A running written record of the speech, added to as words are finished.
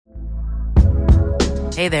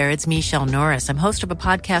Hey there, it's Michelle Norris. I'm host of a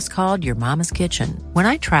podcast called Your Mama's Kitchen. When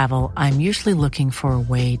I travel, I'm usually looking for a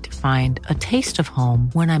way to find a taste of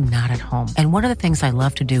home when I'm not at home. And one of the things I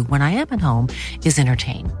love to do when I am at home is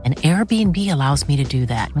entertain. And Airbnb allows me to do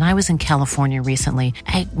that. When I was in California recently,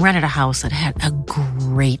 I rented a house that had a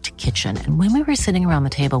great kitchen. And when we were sitting around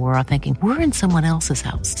the table, we were all thinking, we're in someone else's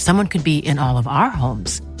house. Someone could be in all of our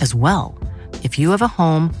homes as well. If you have a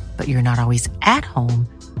home, but you're not always at home,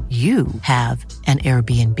 you have an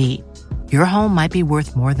Airbnb. Your home might be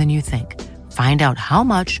worth more than you think. Find out how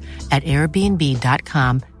much at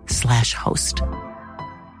airbnb.com/host.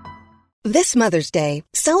 This Mother's Day,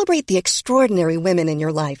 celebrate the extraordinary women in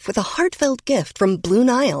your life with a heartfelt gift from Blue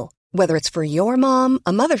Nile. Whether it's for your mom,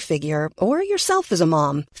 a mother figure, or yourself as a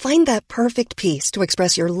mom, find that perfect piece to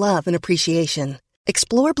express your love and appreciation.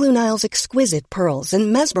 Explore Blue Nile's exquisite pearls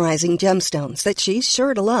and mesmerizing gemstones that she's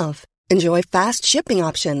sure to love. Enjoy fast shipping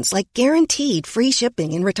options like guaranteed free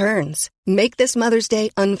shipping and returns. Make this Mother's Day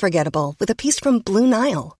unforgettable with a piece from Blue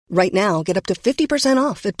Nile. Right now, get up to 50%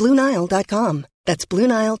 off at BlueNile.com. That's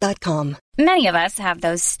BlueNile.com. Many of us have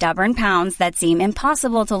those stubborn pounds that seem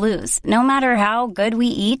impossible to lose, no matter how good we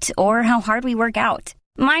eat or how hard we work out.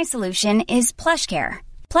 My solution is PlushCare.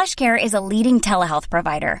 PlushCare is a leading telehealth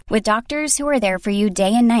provider with doctors who are there for you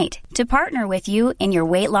day and night to partner with you in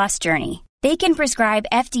your weight loss journey. They can prescribe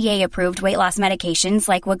FDA-approved weight loss medications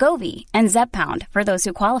like Wegovy and Zepbound for those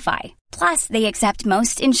who qualify. Plus, they accept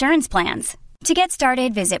most insurance plans. To get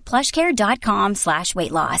started, visit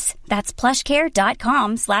plushcare.com/weightloss. That's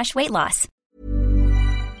plushcare.com/weightloss.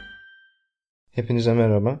 Hepinize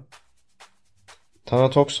merhaba. Tana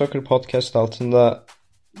Talk Soccer Podcast altında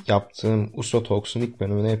yaptığım USO Talks'un ilk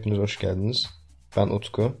bölümüne hepiniz hoş geldiniz. Ben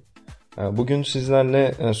Utku. Bugün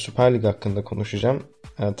sizlerle Süper Lig hakkında konuşacağım.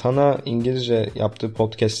 Tana İngilizce yaptığı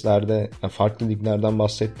podcastlerde farklı liglerden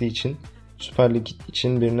bahsettiği için Süper Lig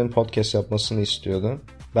için birinin podcast yapmasını istiyordu.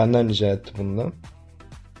 Benden rica etti bunu da.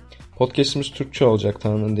 Podcastimiz Türkçe olacak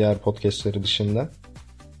Tana'nın diğer podcastleri dışında.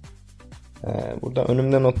 Burada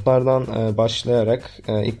önümde notlardan başlayarak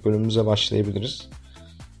ilk bölümümüze başlayabiliriz.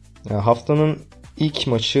 Haftanın ilk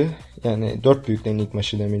maçı, yani 4 büyüklerin ilk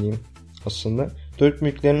maçı demeliyim aslında. 4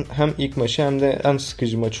 büyüklerin hem ilk maçı hem de en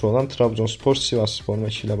sıkıcı maçı olan Trabzonspor-Sivasspor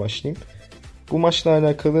maçıyla başlayayım. Bu maçla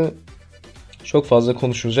alakalı çok fazla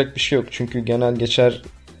konuşulacak bir şey yok. Çünkü genel geçer,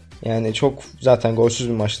 yani çok zaten golsüz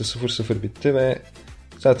bir maçtı. 0-0 bitti ve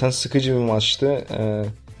zaten sıkıcı bir maçtı.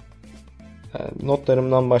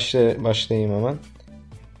 Notlarımdan başlayayım hemen.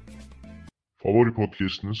 Favori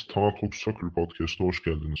podcastiniz Tana Talk Soccer Podcast'a hoş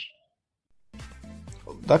geldiniz.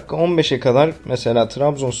 Dakika 15'e kadar mesela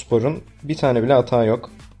Trabzonspor'un bir tane bile hata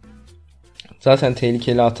yok. Zaten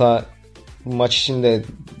tehlikeli hata maç içinde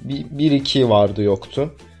 1-2 vardı,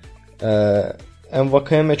 yoktu.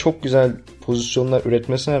 Envakayeme çok güzel pozisyonlar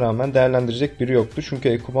üretmesine rağmen değerlendirecek biri yoktu. Çünkü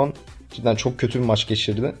Ekuban cidden çok kötü bir maç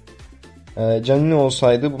geçirdi. Canini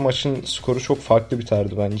olsaydı bu maçın skoru çok farklı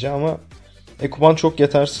biterdi bence ama Ekuban çok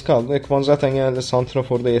yetersiz kaldı. Ekuban zaten genelde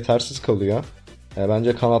santraforda yetersiz kalıyor.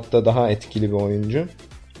 Bence kanatta daha etkili bir oyuncu.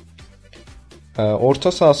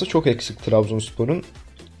 Orta sahası çok eksik Trabzonspor'un.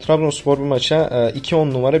 Trabzonspor bu maça 2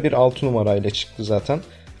 10 numara 1 6 numara ile çıktı zaten.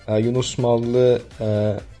 Yunus Mallı,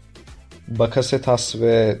 Bakasetas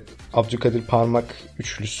ve Abdülkadir Parmak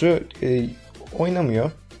üçlüsü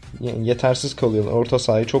oynamıyor. Yani yetersiz kalıyorlar. Orta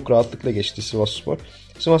sahayı çok rahatlıkla geçti Sivasspor.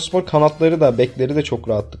 Sivasspor kanatları da bekleri de çok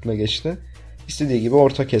rahatlıkla geçti. İstediği gibi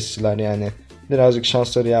orta kestiler yani. Birazcık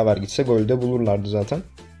şansları yaver gitse golü de bulurlardı zaten.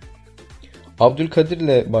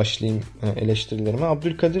 Abdülkadir'le başlayayım eleştirilerime.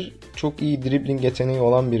 Abdülkadir çok iyi dribbling yeteneği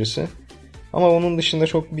olan birisi. Ama onun dışında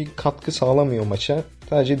çok bir katkı sağlamıyor maça.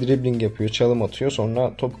 Sadece dribbling yapıyor, çalım atıyor,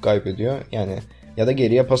 sonra topu kaybediyor. Yani ya da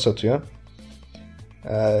geriye pas atıyor.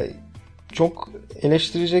 Çok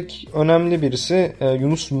eleştirecek önemli birisi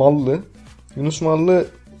Yunus Mallı. Yunus Mallı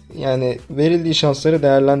yani verildiği şansları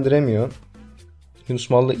değerlendiremiyor. Yunus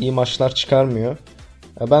Mallı iyi maçlar çıkarmıyor.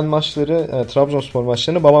 Ben maçları, Trabzonspor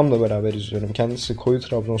maçlarını babamla beraber izliyorum. Kendisi koyu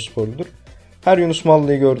Trabzonsporludur. Her Yunus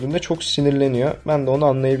Mallı'yı gördüğünde çok sinirleniyor. Ben de onu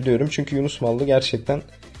anlayabiliyorum. Çünkü Yunus Mallı gerçekten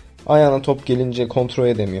ayağına top gelince kontrol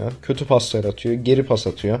edemiyor. Kötü paslar atıyor, geri pas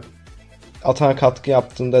atıyor. Atağa katkı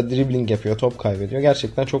yaptığında dribbling yapıyor, top kaybediyor.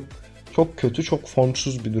 Gerçekten çok kötü, çok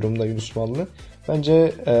formsuz bir durumda Yunus Mallı.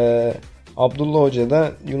 Bence Abdullah Hoca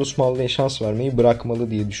da Yunus Mallı'ya şans vermeyi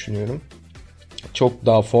bırakmalı diye düşünüyorum. Çok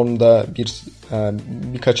daha formda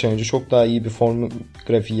birkaç ay önce çok daha iyi bir form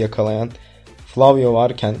grafiği yakalayan Flavio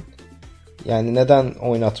varken yani neden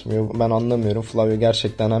oynatmıyor ben anlamıyorum. Flavio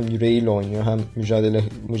gerçekten hem yüreğiyle oynuyor, hem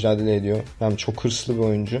mücadele ediyor, hem çok hırslı bir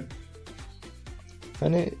oyuncu.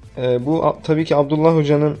 Hani bu tabii ki Abdullah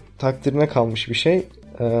Hoca'nın takdirine kalmış bir şey.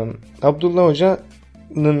 Abdullah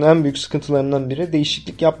Hoca'nın en büyük sıkıntılarından biri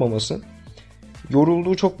değişiklik yapmaması.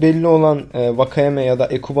 Yorulduğu çok belli olan Vakayeme ya da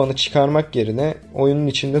Ekuban'ı çıkarmak yerine oyunun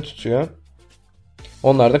içinde tutuyor.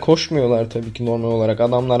 Onlar da koşmuyorlar tabii ki normal olarak.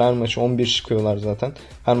 Adamlar her maç 11 çıkıyorlar zaten.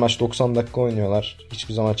 Her maç 90 dakika oynuyorlar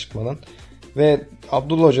hiçbir zaman çıkmadan. Ve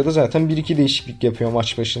Abdullah Hoca da zaten 1-2 değişiklik yapıyor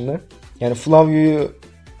maç başında. Yani Flavio'yu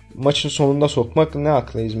maçın sonunda sokmak ne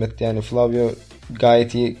akla hizmet. Yani Flavio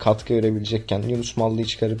gayet iyi katkı verebilecekken Yunus Mallı'yı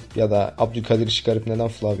çıkarıp ya da Abdülkadir'i çıkarıp neden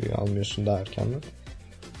Flavio'yu almıyorsun daha erkenden?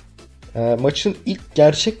 Maçın ilk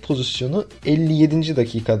gerçek pozisyonu 57.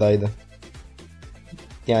 dakikadaydı.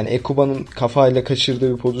 Yani Ekuba'nın kafayla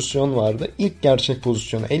kaçırdığı bir pozisyon vardı. İlk gerçek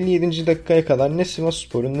pozisyonu 57. dakikaya kadar ne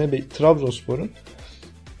Sivasspor'un ne Trabzonspor'un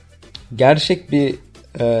gerçek bir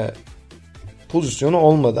pozisyonu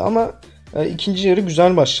olmadı ama ikinci yarı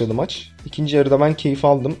güzel başladı maç. İkinci yarıda ben keyif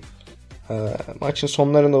aldım. Maçın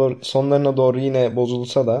sonlarına doğru yine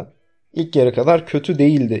bozulsa da ilk yarı kadar kötü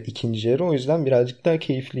değildi ikinci yarı. O yüzden birazcık daha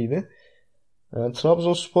keyifliydi.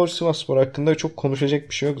 Trabzonspor Sivasspor hakkında çok konuşacak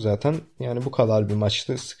bir şey yok zaten. Yani bu kadar bir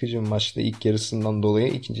maçtı. Sıkıcı bir maçtı ilk yarısından dolayı.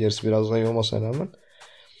 İkinci yarısı biraz daha iyi olmasına rağmen.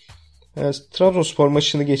 Trabzonspor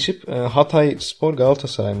maçını geçip Hatayspor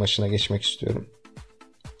Galatasaray maçına geçmek istiyorum.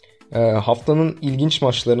 Haftanın ilginç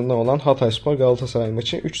maçlarından olan Hatayspor Galatasaray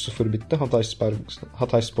maçı 3-0 bitti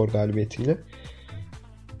Hatayspor galibiyetiyle.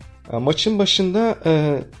 Maçın başında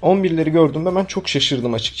 11'leri gördüğümde ben çok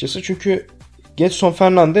şaşırdım açıkçası. Çünkü Gedson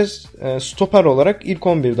Fernandes stoper olarak ilk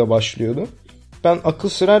 11'de başlıyordu. Ben akıl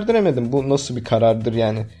sır erdiremedim. Bu nasıl bir karardır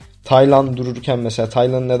yani. Taylan dururken mesela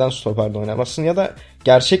Taylan'ı neden stoperde oynamazsın? Ya da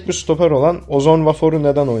gerçek bir stoper olan Ozon Vafor'u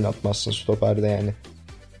neden oynatmazsın stoperde yani?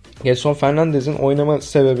 Gedson Fernandes'in oynama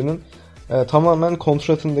sebebinin tamamen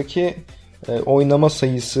kontratındaki oynama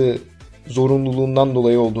sayısı zorunluluğundan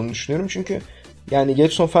dolayı olduğunu düşünüyorum. Çünkü yani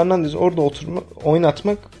Gedson Fernandes'i orada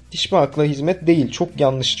oynatmak hiçbir akla hizmet değil. Çok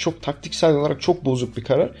yanlış, çok taktiksel olarak çok bozuk bir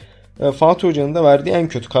karar. Fatih Hoca'nın da verdiği en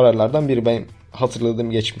kötü kararlardan biri benim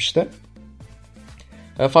hatırladığım geçmişte.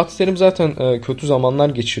 Fatih Terim zaten kötü zamanlar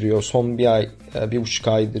geçiriyor. Son bir ay, 1,5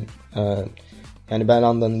 aydır. Yani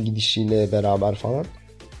Belanda'nın gidişiyle beraber falan.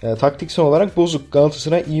 Taktiksel olarak bozuk.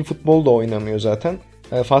 Galatasaray iyi futbol da oynamıyor zaten.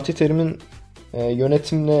 Fatih Terim'in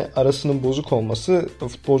yönetimle arasının bozuk olması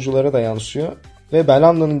futbolculara da yansıyor. Ve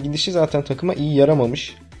Belanda'nın gidişi zaten takıma iyi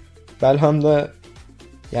yaramamış. Belhanda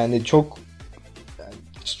yani çok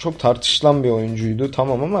tartışılan bir oyuncuydu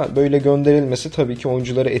tamam ama böyle gönderilmesi tabii ki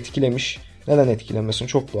oyuncuları etkilemiş. Neden etkilemesin?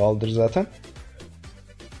 Çok doğaldır zaten.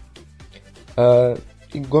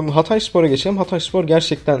 Hatayspor'a geçelim. Hatayspor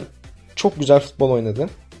gerçekten çok güzel futbol oynadı.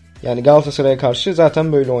 Yani Galatasaray'a karşı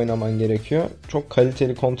zaten böyle oynaman gerekiyor. Çok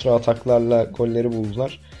kaliteli kontra ataklarla golleri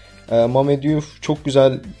buldular. Mehmet Diouf çok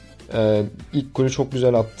güzel ilk golü çok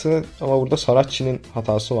güzel attı ama burada Saratçı'nın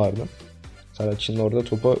hatası vardı. Saratçı'nın orada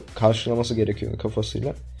topu karşılaması gerekiyordu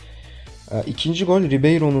kafasıyla. İkinci gol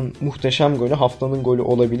Ribeiro'nun muhteşem golü, haftanın golü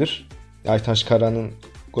olabilir. Aytaç Kara'nın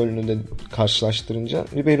golünü de karşılaştırınca.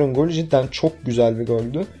 Ribeiro'nun golü cidden çok güzel bir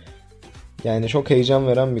goldü. Yani çok heyecan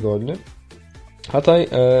veren bir goldü. Hatay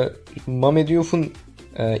Mehmet Diouf'un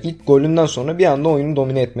ilk golünden sonra bir anda oyunu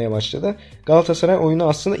domine etmeye başladı. Galatasaray oyunu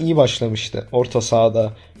aslında iyi başlamıştı. Orta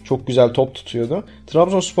sahada çok güzel top tutuyordu.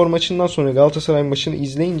 Trabzonspor maçından sonra Galatasaray maçını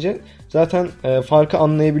izleyince zaten farkı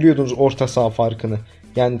anlayabiliyordunuz, orta saha farkını.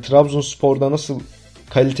 Yani Trabzonspor'da nasıl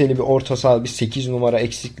kaliteli bir orta saha, bir 8 numara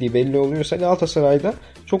eksikliği belli oluyorsa Galatasaray'da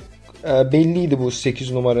çok belliydi bu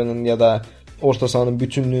 8 numaranın ya da orta sahanın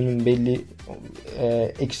bütünlüğünün belli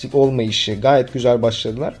eksik olmayışı. Gayet güzel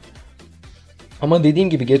başladılar. Ama dediğim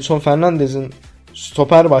gibi Gedson Fernandes'in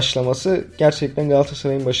stoper başlaması gerçekten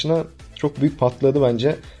Galatasaray'ın başına çok büyük patladı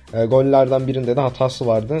bence. Gollerden birinde de hatası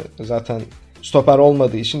vardı. Zaten stoper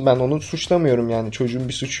olmadığı için ben onu suçlamıyorum yani. Çocuğun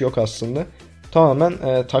bir suçu yok aslında. Tamamen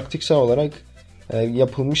taktiksel olarak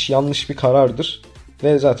yapılmış yanlış bir karardır.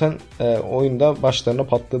 Ve zaten oyunda başlarına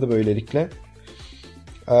patladı böylelikle.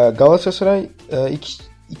 Galatasaray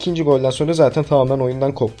ikinci golden sonra zaten tamamen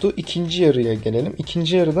oyundan koptu. İkinci yarıya gelelim.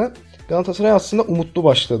 İkinci yarıda Galatasaray aslında umutlu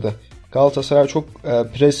başladı. Galatasaray çok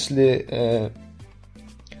presli,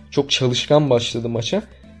 çok çalışkan başladı maça.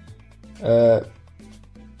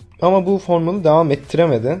 Ama bu formunu devam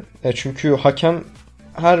ettiremedi. Çünkü hakem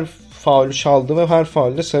her faulü çaldı ve her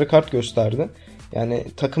faulde sarı kart gösterdi. Yani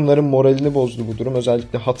takımların moralini bozdu bu durum.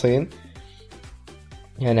 Özellikle Hatay'ın.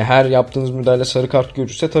 Yani her yaptığınız müdahale sarı kart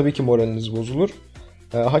görürse tabii ki moraliniz bozulur.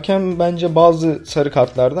 Hakem bence bazı sarı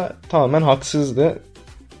kartlarda tamamen haksızdı.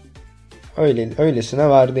 Öylesine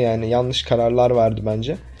verdi yani. Yanlış kararlar verdi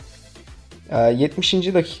bence. 70.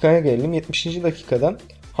 dakikaya gelelim. 70. dakikada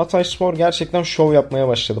Hatayspor gerçekten şov yapmaya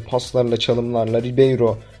başladı. Paslarla, çalımlarla.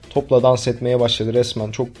 Ribeiro topla dans etmeye başladı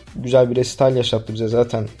resmen. Çok güzel bir resital yaşattı bize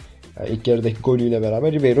zaten ilk yarıdaki golüyle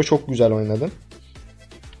beraber. Ribeiro çok güzel oynadı.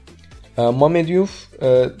 Mame Diouf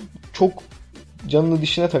çok canını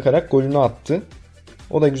dişine takarak golünü attı.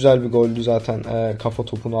 O da güzel bir goldü zaten, kafa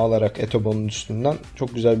topunu alarak Etobo'nun üstünden.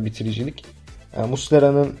 Çok güzel bir bitiricilik.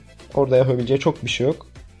 Muslera'nın orada yapabileceği çok bir şey yok.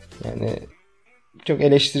 Yani çok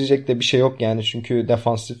eleştirecek de bir şey yok yani, çünkü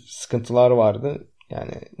defansif sıkıntılar vardı.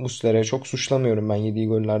 Yani Muslera'ya çok suçlamıyorum ben yediği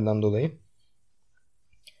gollerden dolayı.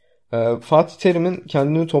 Fatih Terim'in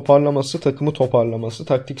kendini toparlaması, takımı toparlaması,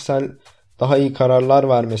 taktiksel daha iyi kararlar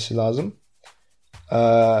vermesi lazım.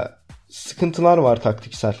 Sıkıntılar var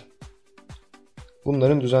taktiksel.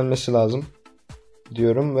 Bunların düzelmesi lazım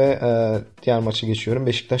diyorum ve diğer maçı geçiyorum.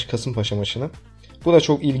 Beşiktaş-Kasımpaşa maçını. Bu da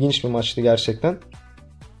çok ilginç bir maçtı gerçekten.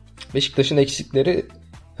 Beşiktaş'ın eksikleri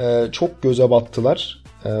çok göze battılar.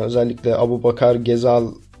 Özellikle Abubakar, Gezal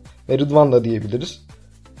ve Rıdvan da diyebiliriz.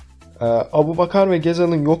 Abubakar ve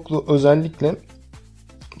Gezal'ın yokluğu özellikle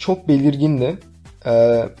çok belirgindi.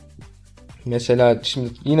 Mesela şimdi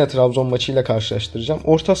yine Trabzon maçıyla karşılaştıracağım.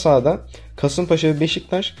 Orta sahada Kasımpaşa ve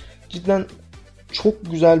Beşiktaş cidden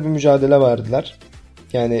çok güzel bir mücadele verdiler.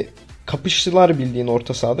 Yani kapıştılar bildiğin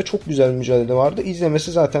orta sahada. Çok güzel bir mücadele vardı.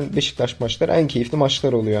 İzlemesi zaten Beşiktaş maçları en keyifli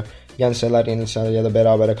maçlar oluyor. Yenseler, yenilseler ya da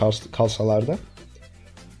berabere kalsalar da.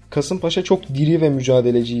 Kasımpaşa çok diri ve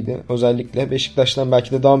mücadeleciydi. Özellikle Beşiktaş'tan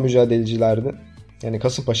belki de daha mücadelecilerdi. Yani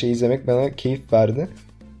Kasımpaşa'yı izlemek bana keyif verdi.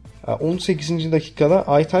 18. dakikada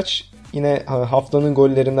Aytaç yine haftanın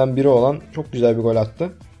gollerinden biri olan çok güzel bir gol attı.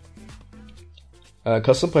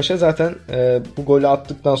 Kasımpaşa zaten bu golü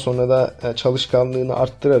attıktan sonra da çalışkanlığını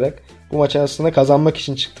arttırarak bu maçı aslında kazanmak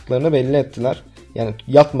için çıktıklarını belli ettiler. Yani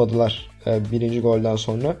yatmadılar birinci golden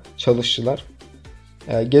sonra, çalıştılar.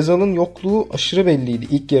 Gezal'ın yokluğu aşırı belliydi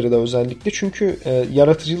ilk yarıda özellikle, çünkü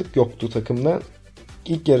yaratıcılık yoktu takımda.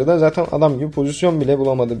 İlk yarıda zaten adam gibi pozisyon bile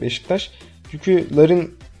bulamadı Beşiktaş. Çünkü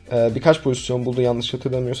Larin birkaç pozisyon buldu yanlış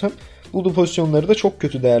hatırlamıyorsam. Bulduğu pozisyonları da çok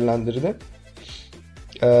kötü değerlendirdi.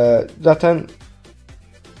 Zaten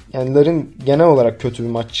yani Larin genel olarak kötü bir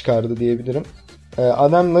maç çıkardı diyebilirim.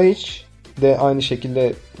 Adem Laiç de aynı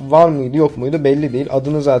şekilde var mıydı yok muydu belli değil.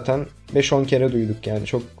 Adını zaten 5-10 kere duyduk yani.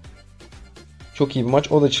 Çok iyi bir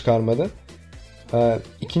maç. O da çıkarmadı.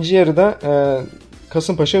 İkinci yarıda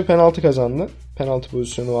Kasımpaşa bir penaltı kazandı. Penaltı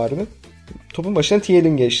pozisyonu vardı. Topun başına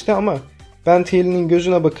Thiel'in geçti ama ben Thiel'in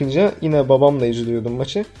gözüne bakınca yine babamla izliyordum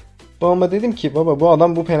maçı. Babama dedim ki baba bu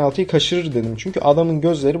adam bu penaltıyı kaçırır dedim. Çünkü adamın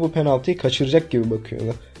gözleri bu penaltıyı kaçıracak gibi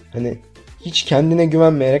bakıyordu. Hani hiç kendine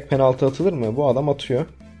güvenmeyerek penaltı atılır mı? Bu adam atıyor.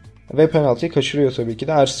 Ve penaltıyı kaçırıyor tabii ki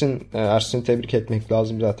de. Ersin'i tebrik etmek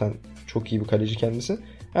lazım zaten. Çok iyi bir kaleci kendisi.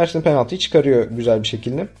 Ersin penaltıyı çıkarıyor güzel bir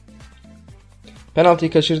şekilde.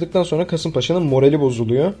 Penaltıyı kaçırdıktan sonra Kasımpaşa'nın morali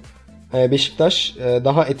bozuluyor. Beşiktaş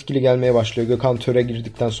daha etkili gelmeye başlıyor. Gökhan Töre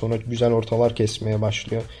girdikten sonra güzel ortalar kesmeye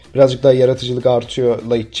başlıyor. Birazcık daha yaratıcılık artıyor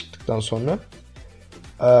Laiç çıktıktan sonra.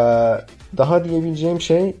 Daha diyebileceğim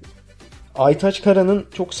şey, Aytaç Kara'nın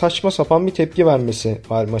çok saçma sapan bir tepki vermesi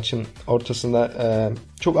var maçın ortasında.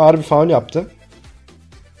 Çok ağır bir faul yaptı.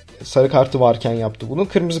 Sarı kartı varken yaptı bunu.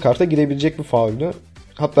 Kırmızı karta girebilecek bir fauldü.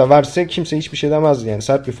 Hatta verse kimse hiçbir şey demezdi yani,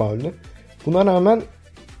 sert bir fauldü. Buna rağmen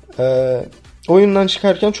oyundan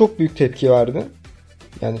çıkarken çok büyük tepki verdi.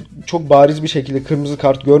 Yani çok bariz bir şekilde kırmızı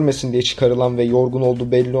kart görmesin diye çıkarılan ve yorgun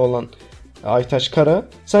olduğu belli olan Aytaç Kara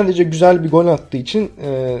sadece güzel bir gol attığı için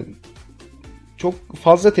çok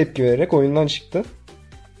fazla tepki vererek oyundan çıktı.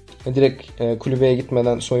 Direkt kulübeye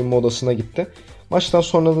gitmeden soyunma odasına gitti. Maçtan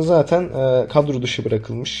sonra da zaten kadro dışı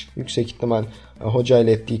bırakılmış. Yüksek ihtimal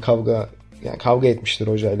hocayla ettiği kavga etmiştir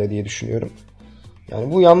hocayla diye düşünüyorum.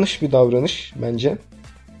 Yani bu yanlış bir davranış bence.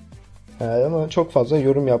 Ama çok fazla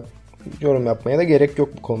yorum yapmaya da gerek yok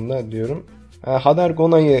bu konuda diyorum. Hader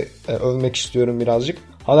Gonay'ı övmek istiyorum birazcık.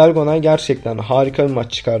 Hader Gonay gerçekten harika bir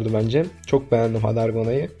maç çıkardı bence. Çok beğendim Hader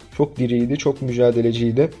Gonay'ı. Çok diriydi, çok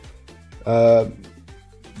mücadeleciydi.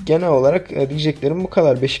 Genel olarak diyeceklerim bu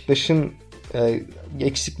kadar. Beşiktaş'ın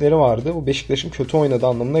eksikleri vardı. Bu Beşiktaş'ın kötü oynadığı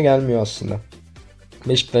anlamına gelmiyor aslında.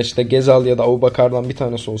 Beşiktaş'ta Gezal ya da Abubakar'dan bir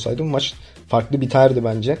tanesi olsaydı bu maç farklı biterdi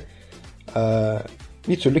bence.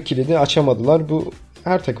 Bir türlü kilidi açamadılar. Bu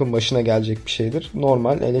her takım başına gelecek bir şeydir.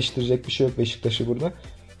 Normal, eleştirecek bir şey yok Beşiktaş'ı burada.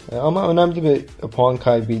 Ama önemli bir puan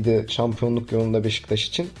kaybıydı şampiyonluk yolunda Beşiktaş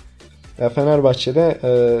için. Fenerbahçe'de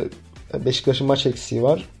Beşiktaş'ın maç eksiği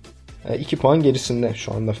var. 2 puan gerisinde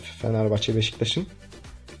şu anda Fenerbahçe Beşiktaş'ın.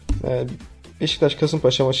 Beşiktaş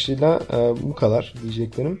Kasımpaşa maçıyla bu kadar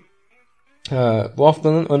diyeceklerim. Bu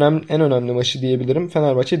haftanın en önemli maçı diyebilirim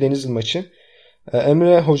Fenerbahçe Denizli maçı.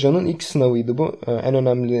 Emre Hoca'nın ilk sınavıydı bu. En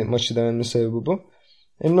önemli maçı dememin sebebi bu.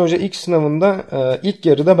 Emre Hoca ilk sınavında ilk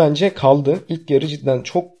yarıda bence kaldı. İlk yarı cidden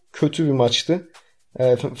çok kötü bir maçtı.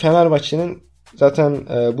 Fenerbahçe'nin zaten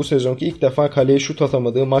bu sezonki ilk defa kaleye şut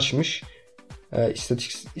atamadığı maçmış.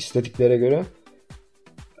 İstatistiklere göre.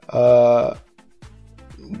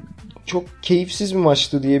 Çok keyifsiz bir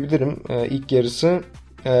maçtı diyebilirim ilk yarısı.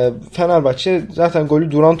 Fenerbahçe zaten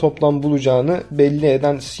golü duran toptan bulacağını belli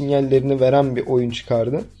eden sinyallerini veren bir oyun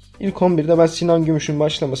çıkardı. İlk 11'de ben Sinan Gümüş'ün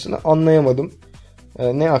başlamasını anlayamadım.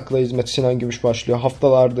 Ne akla hizmet Sinan Gümüş başlıyor.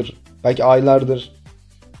 Haftalardır, belki aylardır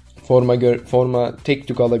forma tek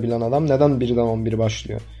tük alabilen adam neden birden 11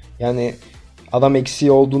 başlıyor? Yani adam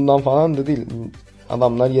eksiği olduğundan falan da değil.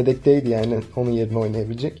 Adamlar yedekteydi yani onun yerine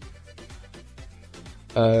oynayabilecek.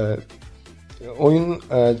 Oyun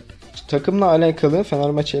takımla alakalı,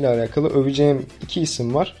 Fenerbahçe ile alakalı öveceğim 2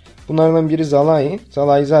 isim var. Bunlardan biri Zalai.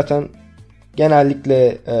 Zalai zaten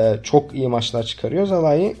genellikle çok iyi maçlar çıkarıyor.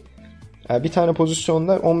 Zalai bir tane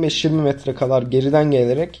pozisyonda 15-20 metre kadar geriden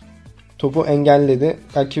gelerek topu engelledi.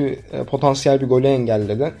 Belki potansiyel bir golü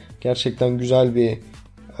engelledi. Gerçekten güzel bir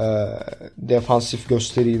defansif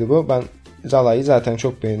gösteriydi bu. Ben Zalai'yi zaten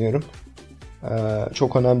çok beğeniyorum.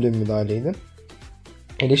 Çok önemli bir müdahaleydi.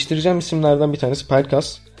 Eleştireceğim isimlerden bir tanesi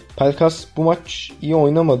Pelkas. Pelkas bu maç iyi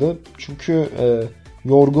oynamadı. Çünkü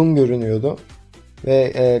yorgun görünüyordu.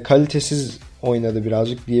 Ve kalitesiz oynadı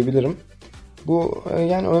birazcık diyebilirim. Bu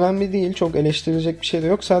yani önemli değil. Çok eleştirilecek bir şey de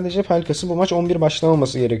yok. Sadece Pelkas'ın bu maç 11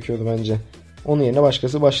 başlamaması gerekiyordu bence. Onun yerine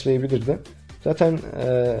başkası başlayabilirdi. Zaten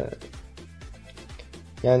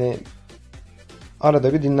yani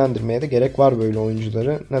arada bir dinlendirmeye de gerek var böyle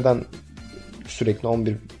oyuncuları. Neden sürekli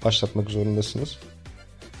 11 başlatmak zorundasınız?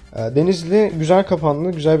 Denizli güzel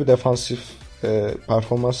kapandı. Güzel bir defansif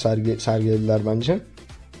performans sergilediler bence.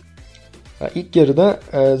 İlk yarıda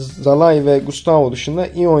Zalai ve Gustavo dışında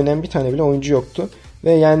iyi oynayan bir tane bile oyuncu yoktu.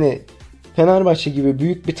 Ve yani Fenerbahçe gibi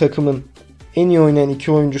büyük bir takımın en iyi oynayan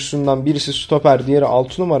 2 oyuncusundan birisi stoper, diğeri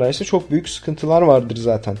 6 numaraysa çok büyük sıkıntılar vardır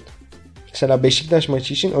zaten. Mesela Beşiktaş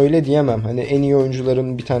maçı için öyle diyemem. Hani en iyi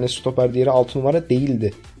oyuncuların bir tane stoper, diğeri 6 numara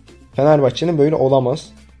değildi. Fenerbahçe'nin böyle olamaz.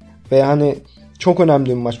 Ve hani çok önemli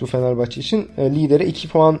bir maç bu Fenerbahçe için. Lidere 2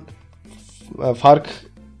 puan fark,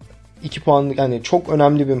 2 puanlık, yani çok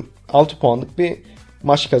önemli bir 6 puanlık bir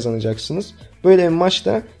maç kazanacaksınız. Böyle bir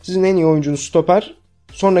maçta sizin en iyi oyuncunuz stoper,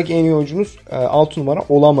 sonraki en iyi oyuncunuz 6 numara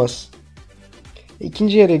olamaz.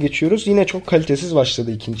 İkinci yarıya geçiyoruz. Yine çok kalitesiz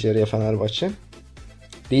başladı ikinci yarıya Fenerbahçe.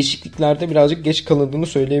 Değişikliklerde birazcık geç kalındığını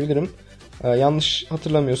söyleyebilirim. Yanlış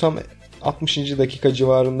hatırlamıyorsam 60. dakika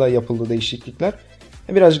civarında yapıldı değişiklikler.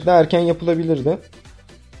 Birazcık daha erken yapılabilirdi.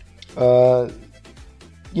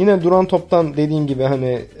 Yine duran toptan dediğim gibi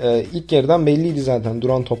hani ilk yarıdan belliydi zaten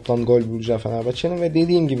duran toptan gol bulacağı Fenerbahçe'nin ve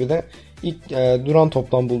dediğim gibi de ilk duran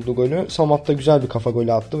toptan bulduğu golü Samat da güzel bir kafa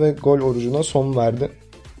golü attı ve gol orucuna son verdi.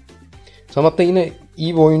 Samat da yine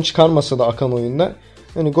iyi bir oyun çıkarmasa da akan oyunda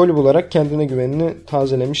hani golü bularak kendine güvenini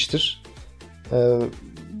tazelemiştir.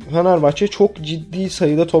 Fenerbahçe çok ciddi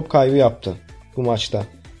sayıda top kaybı yaptı bu maçta.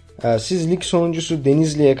 Siz lig sonuncusu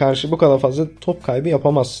Denizli'ye karşı bu kadar fazla top kaybı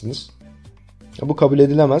yapamazsınız. Bu kabul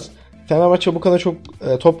edilemez. Fenerbahçe bu kadar çok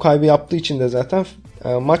top kaybı yaptığı için de zaten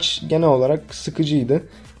maç genel olarak sıkıcıydı.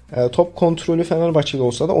 Top kontrolü Fenerbahçe'de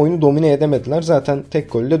olsa da oyunu domine edemediler. Zaten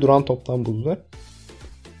tek golü de duran toptan buldular.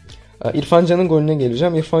 İrfan Can'ın golüne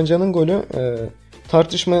geleceğim. İrfan Can'ın golü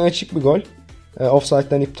tartışmaya açık bir gol.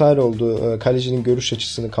 Offside'den iptal oldu. Kalecinin görüş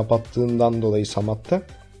açısını kapattığından dolayı Samat'ta.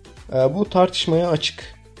 Bu tartışmaya açık.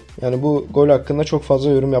 Yani bu gol hakkında çok fazla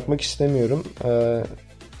yorum yapmak istemiyorum.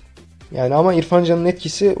 Yani ama İrfan Can'ın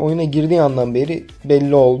etkisi oyuna girdiği andan beri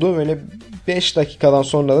belli oldu. Böyle 5 dakikadan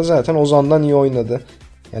sonra da zaten Ozan'dan iyi oynadı.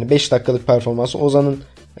 Yani 5 dakikalık performansı Ozan'ın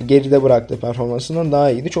geride bıraktığı performansından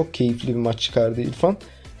daha iyiydi. Çok keyifli bir maç çıkardı İrfan.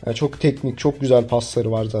 Yani çok teknik, çok güzel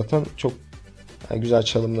pasları var zaten. Çok güzel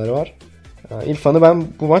çalımları var. İrfan'ı ben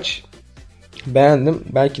bu maç beğendim.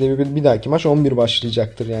 Belki de bir dahaki maç 11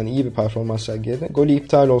 başlayacaktır. Yani iyi bir performans sergiledi. Golü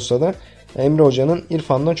iptal olsa da Emre Hoca'nın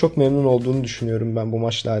İrfan'dan çok memnun olduğunu düşünüyorum ben bu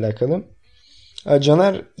maçla alakalı.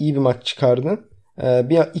 Caner iyi bir maç çıkardı.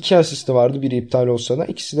 İki asisti vardı. Biri iptal olsa da.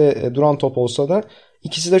 İkisi de duran top olsa da.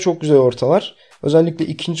 İkisi de çok güzel ortalar. Özellikle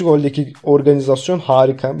ikinci goldeki organizasyon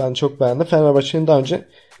harika. Ben çok beğendim. Fenerbahçe'nin daha önce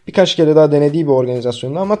birkaç kere daha denediği bir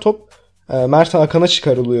organizasyondu ama top Mert Hakan'a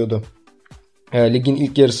çıkarılıyordu. Ligin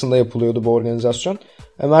ilk yarısında yapılıyordu bu organizasyon.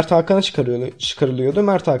 Mert Hakan'a çıkarılıyordu.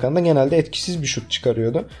 Mert Hakan da genelde etkisiz bir şut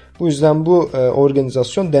çıkarıyordu. Bu yüzden bu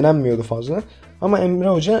organizasyon denenmiyordu fazla. Ama Emre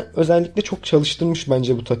Hoca özellikle çok çalıştırmış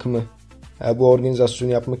bence bu takımı. Bu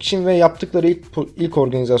organizasyonu yapmak için ve yaptıkları ilk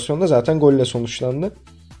organizasyonda zaten golle sonuçlandı.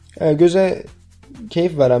 Göze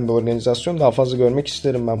keyif veren bir organizasyon. Daha fazla görmek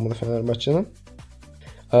isterim ben bunu Fenerbahçe'nin.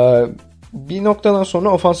 Bir noktadan sonra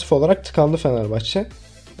ofansif olarak tıkandı Fenerbahçe.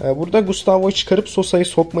 Burada Gustavo'yu çıkarıp Sosa'yı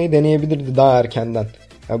sokmayı deneyebilirdi daha erkenden.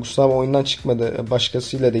 Gustavo oyundan çıkmadı.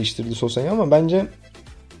 Başkasıyla değiştirdi Sosa'yı ama bence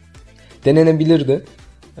denenebilirdi.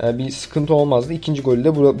 Bir sıkıntı olmazdı. İkinci golü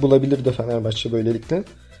de bulabilirdi Fenerbahçe böylelikle.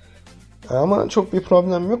 Ama çok bir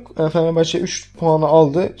problem yok. Fenerbahçe 3 puanı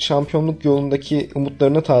aldı. Şampiyonluk yolundaki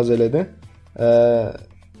umutlarını tazeledi.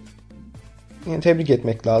 Yani tebrik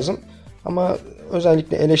etmek lazım. Ama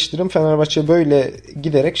özellikle eleştirim Fenerbahçe böyle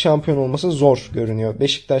giderek şampiyon olması zor görünüyor.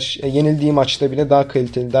 Beşiktaş yenildiği maçta bile daha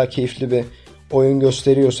kaliteli, daha keyifli bir oyun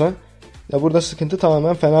gösteriyorsa burada sıkıntı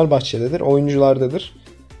tamamen Fenerbahçe'dedir, oyunculardadır.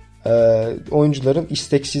 Oyuncuların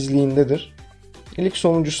isteksizliğindedir. Lig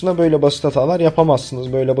sonuncusuna böyle basit hatalar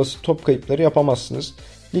yapamazsınız. Böyle basit top kayıpları yapamazsınız.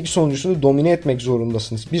 Lig sonuncusunu domine etmek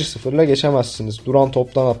zorundasınız. 1-0'la geçemezsiniz. Duran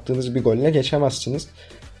toptan attığınız bir golle geçemezsiniz.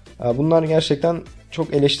 Bunlar gerçekten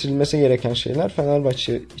çok eleştirilmesi gereken şeyler.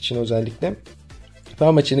 Fenerbahçe için özellikle.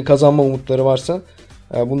 Fenerbahçe'nin kazanma umutları varsa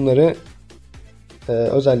bunları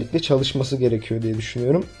özellikle çalışması gerekiyor diye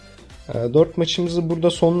düşünüyorum. 4 maçımızı burada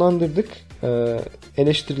sonlandırdık.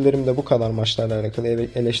 Eleştirilerim de bu kadar maçlarla alakalı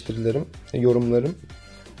eleştirilerim, yorumlarım.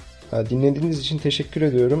 Dinlediğiniz için teşekkür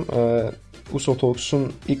ediyorum. Uso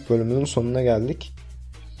Talks'un ilk bölümünün sonuna geldik.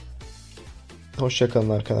 Hoşça kalın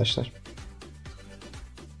arkadaşlar.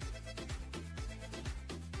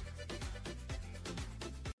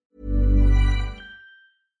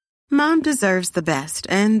 Mom deserves the best,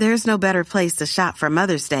 and there's no better place to shop for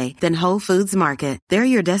Mother's Day than Whole Foods Market. They're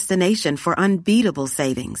your destination for unbeatable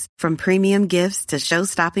savings, from premium gifts to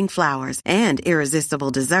show-stopping flowers and irresistible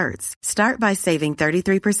desserts. Start by saving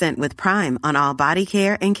 33% with Prime on all body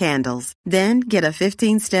care and candles. Then get a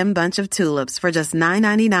 15-stem bunch of tulips for just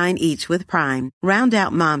 $9.99 each with Prime. Round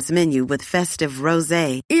out Mom's menu with festive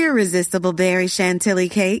rosé, irresistible berry chantilly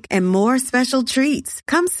cake, and more special treats.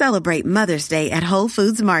 Come celebrate Mother's Day at Whole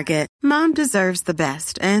Foods Market. Mom deserves the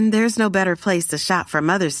best, and there's no better place to shop for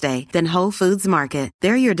Mother's Day than Whole Foods Market.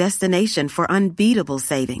 They're your destination for unbeatable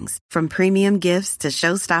savings, from premium gifts to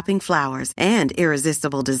show-stopping flowers and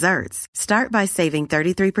irresistible desserts. Start by saving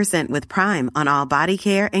 33% with Prime on all body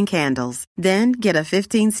care and candles. Then get a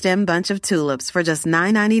 15-stem bunch of tulips for just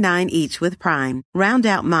 $9.99 each with Prime. Round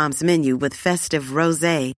out Mom's menu with festive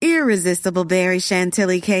rosé, irresistible berry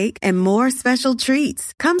chantilly cake, and more special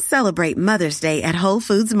treats. Come celebrate Mother's Day at Whole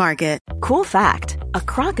Foods Market. Cool fact, a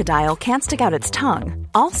crocodile can't stick out its tongue.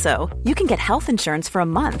 Also, you can get health insurance for a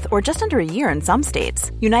month or just under a year in some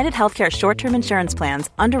states. United Healthcare short-term insurance plans,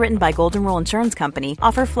 underwritten by Golden Rule Insurance Company,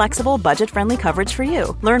 offer flexible, budget-friendly coverage for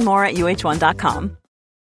you. Learn more at uh1.com.